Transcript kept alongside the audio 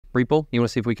Ripal, you want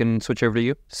to see if we can switch over to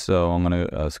you? So I'm going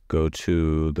to go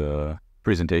to the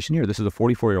presentation here. This is a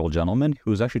 44-year-old gentleman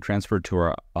who was actually transferred to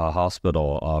our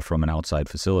hospital from an outside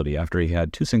facility after he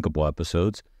had 2 syncopal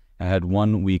episodes and had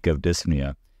 1 week of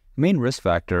dyspnea. The main risk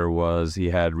factor was he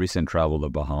had recent travel to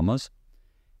Bahamas.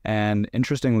 And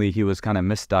interestingly, he was kind of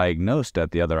misdiagnosed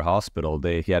at the other hospital.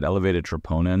 He had elevated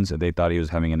troponins. They thought he was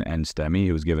having an NSTEMI.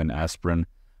 He was given aspirin,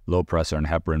 low pressor, and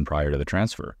heparin prior to the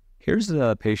transfer. Here's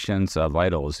the patient's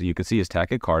vitals. You can see he's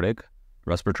tachycardic.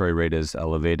 Respiratory rate is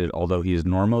elevated, although he is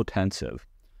normotensive.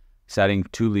 Satting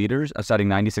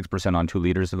 96% on 2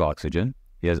 liters of oxygen.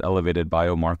 He has elevated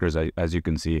biomarkers, as you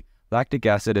can see. Lactic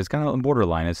acid is kind of on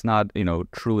borderline. It's not,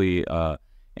 truly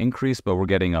increased, but we're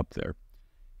getting up there.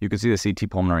 You can see the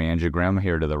CT pulmonary angiogram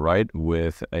here to the right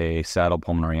with a saddle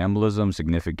pulmonary embolism,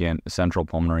 significant central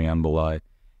pulmonary emboli,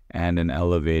 and an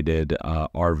elevated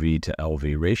RV to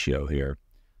LV ratio here.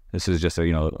 This is just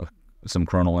some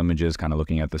coronal images kind of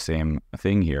looking at the same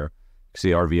thing here. You see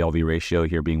RV-LV ratio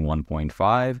here being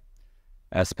 1.5.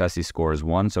 S-PESI score is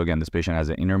 1. So again, this patient has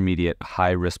an intermediate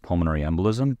high-risk pulmonary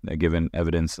embolism, given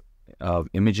evidence of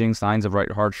imaging signs of right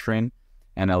heart strain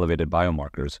and elevated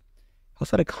biomarkers.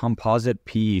 Also had a composite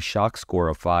PE shock score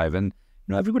of 5. And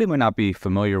everybody might not be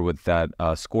familiar with that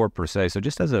score per se. So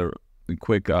just as a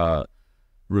quick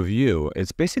review,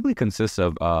 it basically consists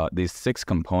of these 6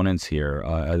 components here,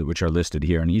 which are listed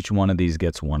here, and each one of these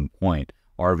gets 1 point.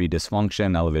 RV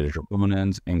dysfunction, elevated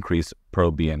troponins, increased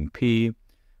pro-BNP,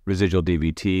 residual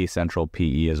DVT, central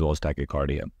PE, as well as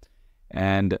tachycardia.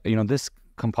 And, this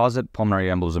composite pulmonary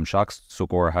embolism shock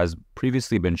score has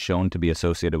previously been shown to be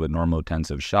associated with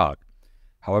normotensive shock.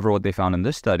 However, what they found in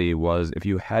this study was if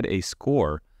you had a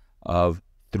score of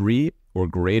 3 or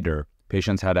greater,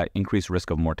 patients had an increased risk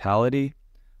of mortality,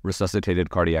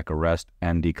 resuscitated cardiac arrest,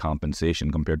 and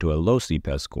decompensation compared to a low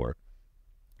CPES score.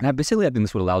 And I think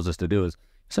this what allows us to do is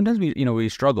sometimes we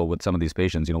struggle with some of these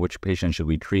patients, which patient should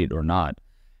we treat or not.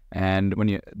 And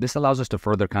this allows us to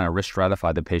further kind of risk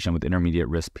stratify the patient with intermediate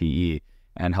risk PE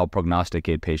and help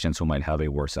prognosticate patients who might have a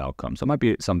worse outcome. So it might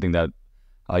be something that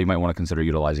you might want to consider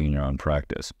utilizing in your own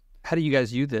practice. How do you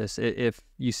guys view this? If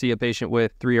you see a patient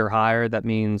with 3 or higher, that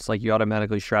means you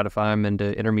automatically stratify them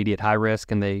into intermediate high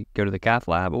risk and they go to the cath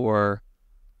lab, or?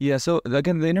 Yeah, so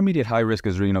again, the intermediate high risk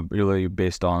is really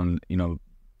based on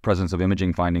presence of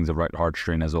imaging findings of right heart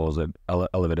strain as well as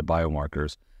elevated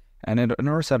biomarkers. And in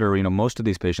our center, most of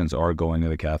these patients are going to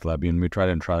the cath lab, and we try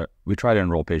to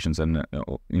enroll patients and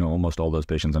almost all those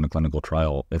patients in a clinical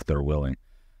trial if they're willing.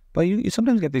 But you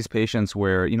sometimes get these patients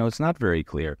where it's not very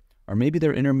clear. Or maybe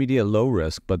they're intermediate low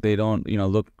risk, but they don't,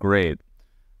 look great.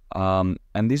 And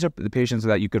these are the patients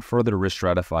that you could further risk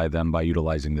stratify them by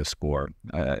utilizing this score.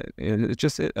 It's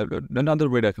just another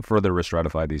way to further risk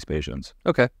stratify these patients.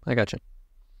 Okay, I got you.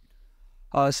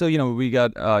 So we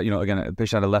got again, a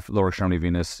patient had a left lower extremity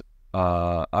venous,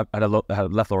 had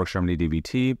left lower extremity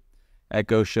DVT.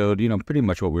 Echo showed pretty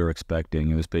much what we were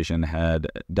expecting. This patient had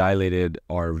dilated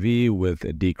RV with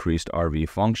a decreased RV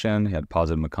function. He had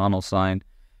positive McConnell sign.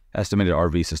 Estimated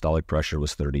RV systolic pressure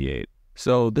was 38.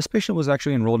 So this patient was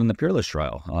actually enrolled in the Peerless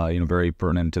trial, very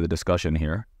pertinent to the discussion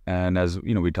here. And as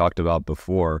we talked about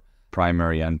before,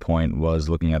 primary endpoint was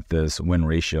looking at this win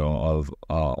ratio of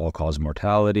all-cause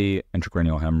mortality,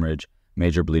 intracranial hemorrhage,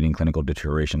 major bleeding, clinical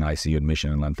deterioration, ICU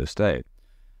admission, and length of stay.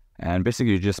 And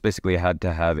basically, you just had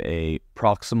to have a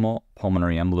proximal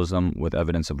pulmonary embolism with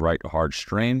evidence of right heart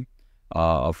strain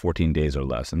of 14 days or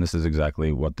less. And this is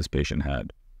exactly what this patient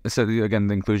had. So again,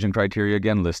 the inclusion criteria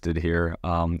again listed here.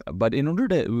 But in order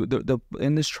to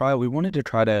in this trial, we wanted to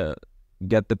try to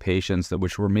get the patients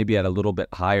which were maybe at a little bit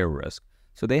higher risk.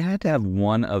 So they had to have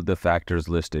one of the factors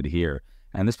listed here.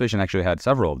 And this patient actually had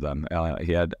several of them.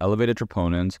 He had elevated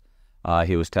troponins,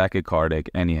 he was tachycardic,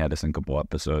 and he had a syncopal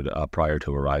episode prior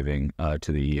to arriving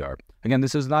to the ER. Again,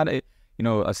 this is not a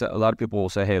lot of people will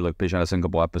say, hey, look, patient had a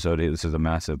syncopal episode. Hey, this is a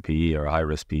massive PE or a high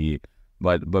risk PE.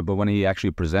 But when he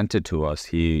actually presented to us,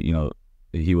 he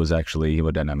was actually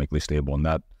hemodynamically stable, and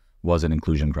that was an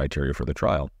inclusion criteria for the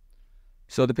trial.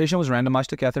 So the patient was randomized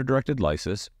to catheter-directed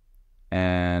lysis,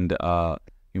 and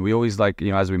we always like,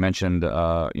 as we mentioned,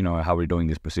 how we're doing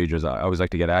these procedures. I always like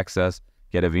to get access,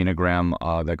 get a venogram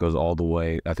that goes all the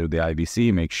way through the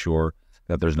IVC, make sure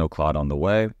that there's no clot on the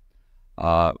way.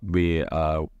 We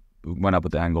went up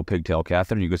with the angle pigtail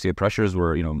catheter, and you can see the pressures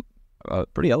were,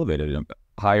 pretty elevated,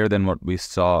 higher than what we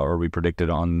saw or we predicted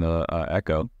on the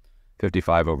echo,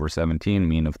 55/17,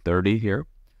 mean of 30 here.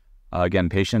 Again,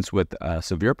 patients with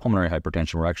severe pulmonary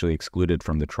hypertension were actually excluded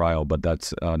from the trial, but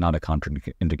that's not a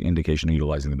contraindication of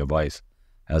utilizing the device,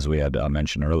 as we had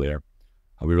mentioned earlier.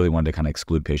 We really wanted to kind of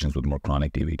exclude patients with more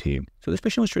chronic DVT. So this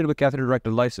patient was treated with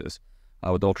catheter-directed lysis,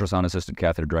 with ultrasound-assisted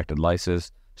catheter-directed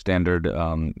lysis. Standard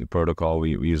protocol,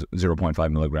 we use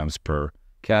 0.5 milligrams per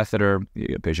catheter.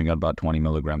 The patient got about 20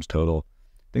 milligrams total.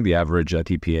 I think the average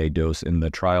TPA dose in the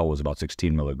trial was about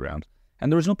 16 milligrams.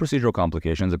 And there was no procedural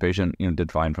complications. The patient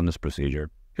did fine from this procedure.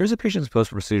 Here's a patient's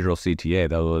post-procedural CTA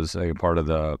that was a part of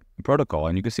the protocol.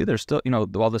 And you can see there's still,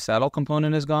 while the saddle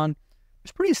component is gone,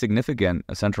 there's pretty significant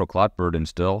central clot burden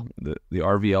still. The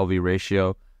RV-LV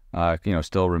ratio,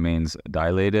 still remains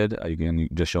dilated. Again,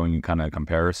 just showing you kind of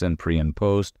comparison pre and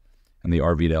post, and the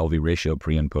RV to LV ratio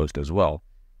pre and post as well.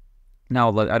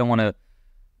 Now, I don't want to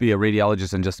be a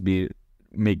radiologist and just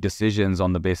make decisions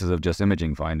on the basis of just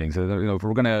imaging findings. If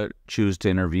we're going to choose to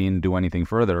intervene, do anything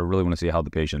further, I really want to see how the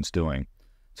patient's doing.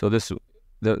 So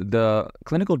the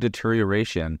clinical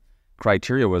deterioration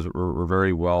criteria were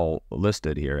very well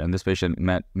listed here, and this patient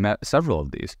met several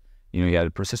of these. He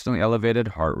had persistently elevated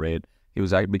heart rate. He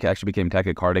actually became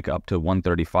tachycardic up to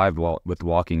 135 with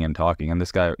walking and talking. And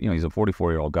this guy, he's a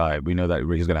 44-year-old guy. We know that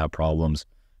he's going to have problems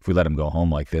if we let him go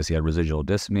home like this. He had residual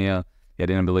dyspnea. He had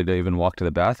inability to even walk to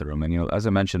the bathroom. And, as I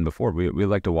mentioned before, we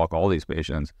like to walk all these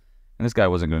patients. And this guy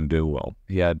wasn't going to do well.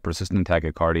 He had persistent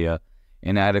tachycardia,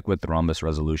 inadequate thrombus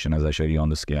resolution, as I showed you on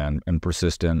the scan, and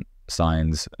persistent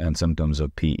signs and symptoms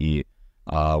of PE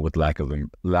with lack of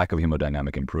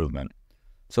hemodynamic improvement.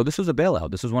 So this was a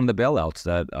bailout. This was one of the bailouts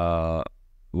that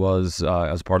was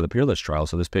as part of the Peerless trial.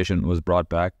 So this patient was brought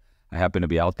back. I happened to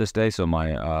be out this day, so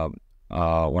one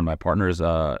of my partners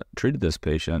treated this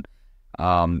patient.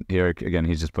 Here again,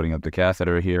 he's just putting up the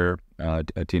catheter here.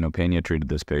 Tino Pena treated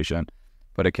this patient.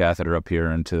 Put a catheter up here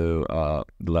into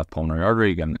the left pulmonary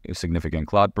artery. Again, significant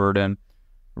clot burden.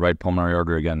 Right pulmonary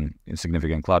artery, again,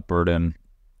 significant clot burden.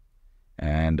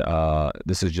 And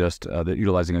this is just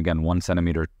utilizing, again, 1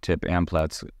 centimeter tip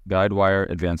Amplatz guide wire,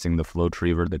 advancing the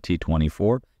FlowTriever, the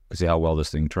T24. You can see how well this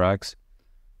thing tracks.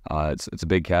 It's a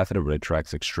big catheter, but it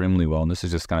tracks extremely well. And this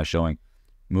is just kind of showing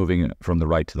moving from the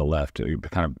right to the left. You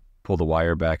kind of pull the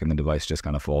wire back, and the device just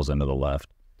kind of falls into the left.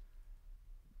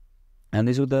 And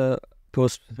these are the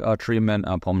post-treatment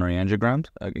pulmonary angiograms.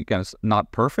 Again, it's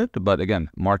not perfect, but again,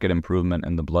 marked improvement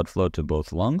in the blood flow to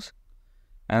both lungs.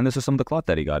 And this is some of the clot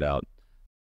that he got out.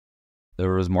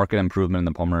 There was marked improvement in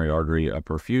the pulmonary artery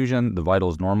perfusion. The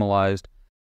vitals normalized.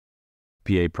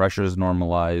 PA pressures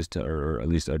normalized, or at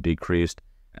least decreased.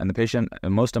 And the patient,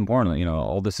 and most importantly,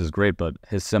 all this is great, but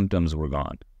his symptoms were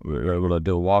gone. We were able to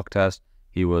do a walk test.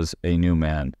 He was a new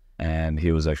man, and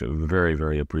he was actually very,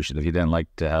 very appreciative. He didn't like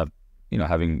to have,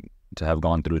 having to have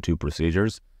gone through 2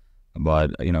 procedures,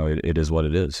 but it is what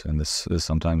it is, and this is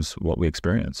sometimes what we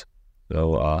experience.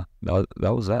 So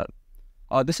that was that.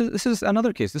 This is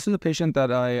another case. This is a patient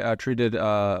that I treated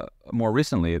more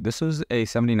recently. This was a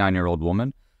 79-year-old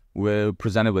woman who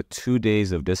presented with 2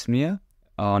 days of dyspnea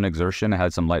on exertion.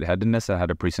 Had some lightheadedness. I had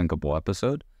a presyncopal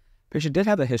episode. Patient did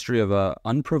have a history of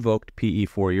unprovoked PE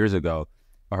 4 years ago.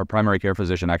 Her primary care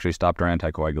physician actually stopped her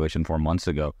anticoagulation 4 months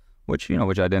ago, which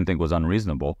I didn't think was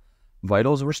unreasonable.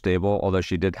 Vitals were stable, although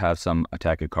she did have some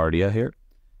tachycardia here.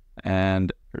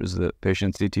 And here's the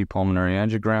patient's CT pulmonary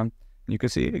angiogram. You can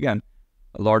see, again,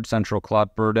 a large central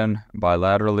clot burden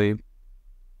bilaterally,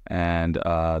 and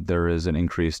there is an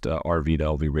increased RV to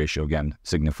LV ratio, again,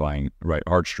 signifying right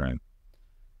heart strain.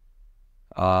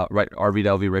 Right RV to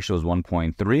LV ratio is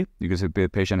 1.3. You can see the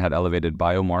patient had elevated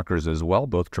biomarkers as well.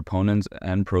 Both troponins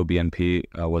and proBNP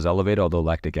was elevated, although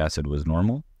lactic acid was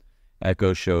normal.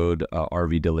 Echo showed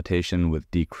RV dilatation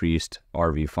with decreased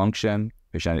RV function.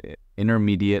 Patient had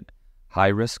intermediate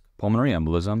high-risk pulmonary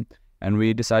embolism, and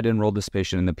we decided to enroll this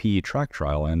patient in the PE track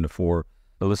trial. And for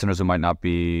the listeners who might not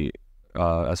be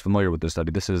as familiar with this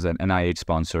study, this is an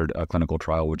NIH-sponsored clinical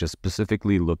trial, which is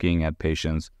specifically looking at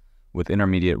patients with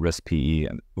intermediate risk PE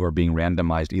who are being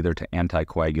randomized either to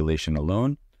anticoagulation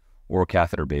alone or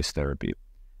catheter-based therapy.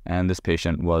 And this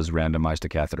patient was randomized to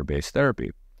catheter-based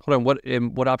therapy. Hold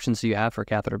on, what options do you have for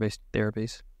catheter-based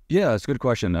therapies? Yeah, it's a good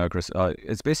question, Chris.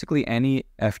 It's basically any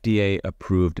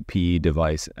FDA-approved PE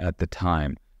device at the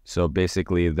time. So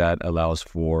basically that allows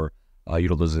for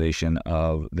utilization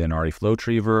of the Inari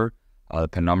FlowTriever,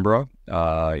 Penumbra,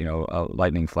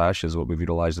 lightning flash is what we've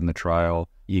utilized in the trial,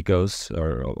 ECOS,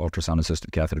 or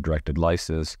ultrasound-assisted catheter-directed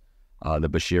lysis, the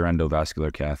Bashir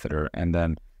endovascular catheter, and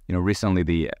then recently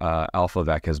the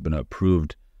AlphaVac has been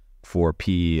approved for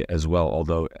PE as well,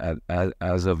 although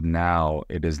as of now,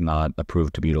 it is not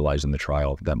approved to be utilized in the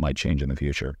trial. That might change in the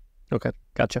future. Okay,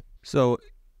 gotcha. So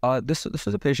this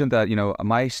is a patient that,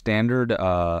 my standard,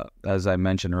 as I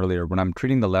mentioned earlier, when I'm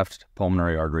treating the left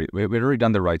pulmonary artery, we'd already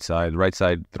done the right side. The right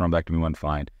side thrombectomy went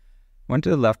fine. Went to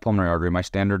the left pulmonary artery. My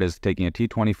standard is taking a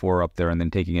T24 up there and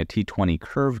then taking a T20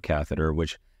 curve catheter,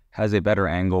 which has a better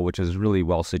angle, which is really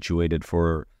well situated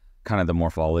for kind of the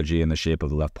morphology and the shape of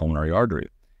the left pulmonary artery.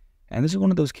 And this is one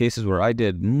of those cases where I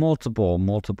did multiple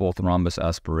thrombus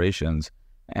aspirations,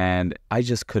 and I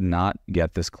just could not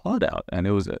get this clot out. And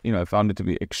it was, I found it to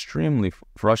be extremely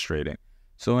frustrating.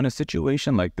 So in a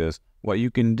situation like this, what you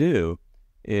can do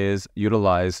is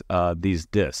utilize these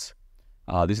discs.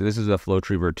 This is a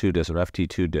FlowTriever 2 disc or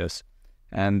FT2 disc,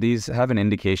 and these have an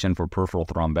indication for peripheral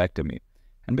thrombectomy.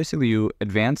 And basically, you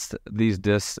advance these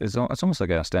discs. It's almost like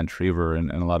a stent retriever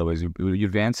in a lot of ways. You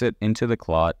advance it into the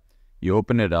clot, you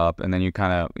open it up, and then you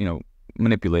kind of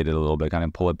manipulate it a little bit, kind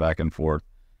of pull it back and forth.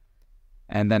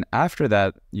 And then after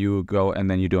that, you go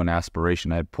and then you do an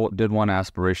aspiration. I did one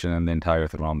aspiration, and the entire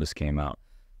thrombus came out.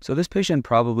 So this patient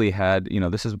probably had,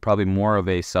 this is probably more of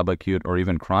a subacute or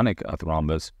even chronic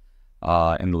thrombus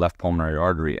in the left pulmonary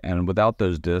artery. And without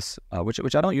those discs,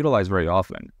 which I don't utilize very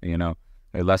often,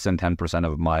 less than 10%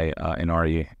 of my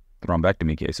NRE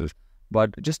thrombectomy cases.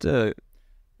 But just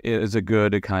is a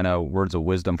good kind of words of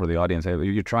wisdom for the audience. Hey,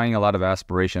 you're trying a lot of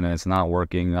aspiration and it's not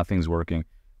working, nothing's working.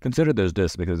 Consider those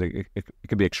discs because it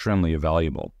could be extremely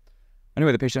valuable.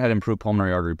 Anyway, the patient had improved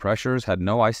pulmonary artery pressures, had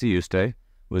no ICU stay,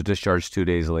 was discharged 2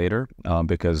 days later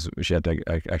because she had to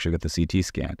actually get the CT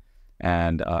scan.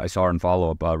 And I saw her in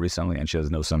follow-up recently, and she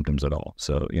has no symptoms at all.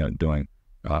 So, doing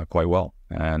quite well.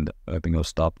 And I think I'll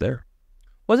stop there.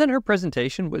 Wasn't her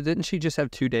presentation, didn't she just have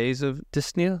 2 days of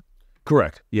dyspnea?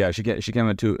 Correct. Yeah, she came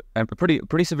into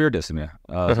pretty severe dyspnea.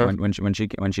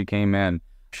 When she came in,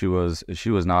 she was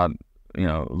not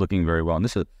looking very well. And I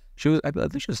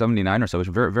think she was 79 or so. She's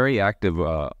a very very active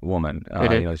woman.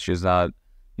 She's not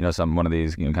one of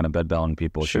these kind of bedbound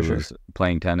people. She was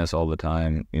playing tennis all the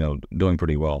time. Doing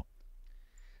pretty well.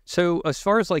 So as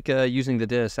far as using the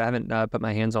discs, I haven't put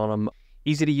my hands on them.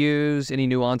 Easy to use, any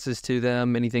nuances to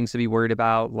them, any things to be worried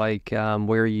about, like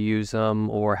where you use them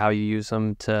or how you use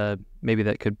them to maybe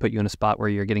that could put you in a spot where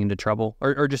you're getting into trouble,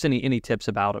 or just any tips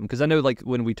about them? Because I know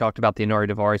when we talked about the Inari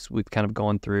device, we've kind of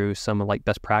gone through some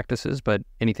best practices, but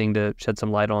anything to shed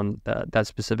some light on that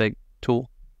specific tool?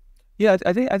 Yeah,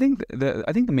 I think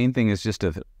the main thing is just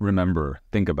to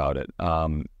think about it.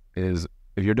 Is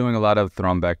if you're doing a lot of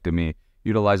thrombectomy,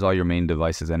 utilize all your main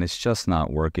devices and it's just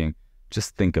not working.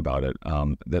 Just think about it.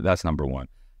 That's number one.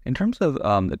 In terms of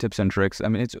the tips and tricks, I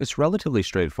mean, it's relatively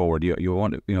straightforward. You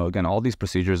want again, all these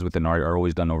procedures with Inari are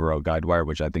always done over a guide wire,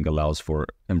 which I think allows for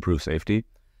improved safety.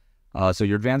 So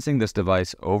you're advancing this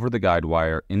device over the guide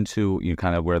wire into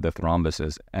kind of where the thrombus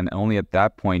is, and only at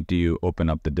that point do you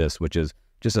open up the disc, which is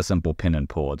just a simple pin and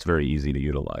pull. It's very easy to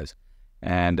utilize.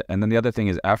 And then the other thing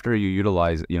is after you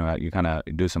utilize, you kind of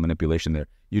do some manipulation there.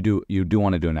 You do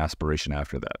want to do an aspiration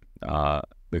after that.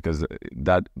 Because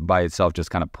that by itself, just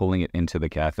kind of pulling it into the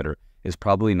catheter is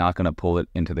probably not going to pull it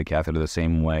into the catheter the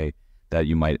same way that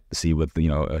you might see with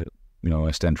a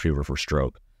stent retriever for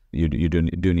stroke. You do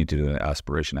need to do an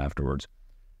aspiration afterwards.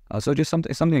 So just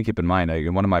something to keep in mind.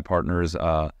 One of my partners,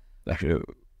 actually,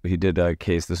 he did a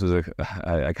case. This was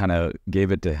I kind of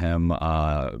gave it to him.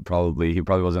 He probably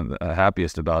wasn't the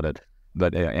happiest about it.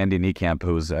 But Andy Niekamp,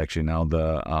 who's actually now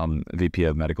the VP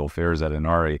of Medical Affairs at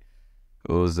Inari.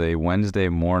 It was a Wednesday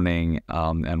morning,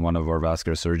 and one of our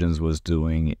vascular surgeons was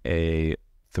doing a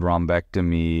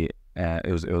thrombectomy.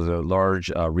 It was a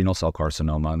large renal cell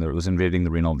carcinoma, and it was invading the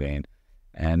renal vein.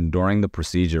 And during the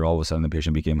procedure, all of a sudden, the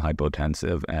patient became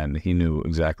hypotensive, and he knew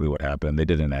exactly what happened. They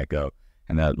did an echo,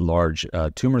 and that large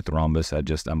tumor thrombus had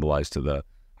just embolized to the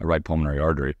right pulmonary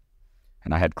artery.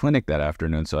 And I had clinic that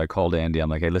afternoon, so I called Andy. I'm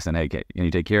like, hey, listen, can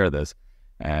you take care of this?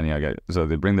 And so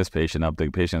they bring this patient up. The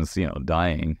patient's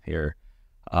dying here.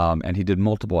 And he did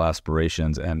multiple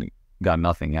aspirations and got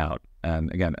nothing out.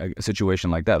 And again, a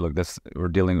situation like that, look, we're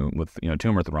dealing with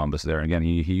tumor thrombus there. And again,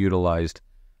 he utilized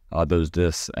those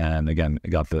discs and again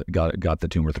got the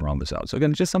tumor thrombus out. So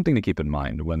again, just something to keep in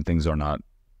mind when things are not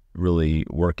really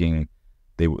working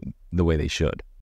the way they should.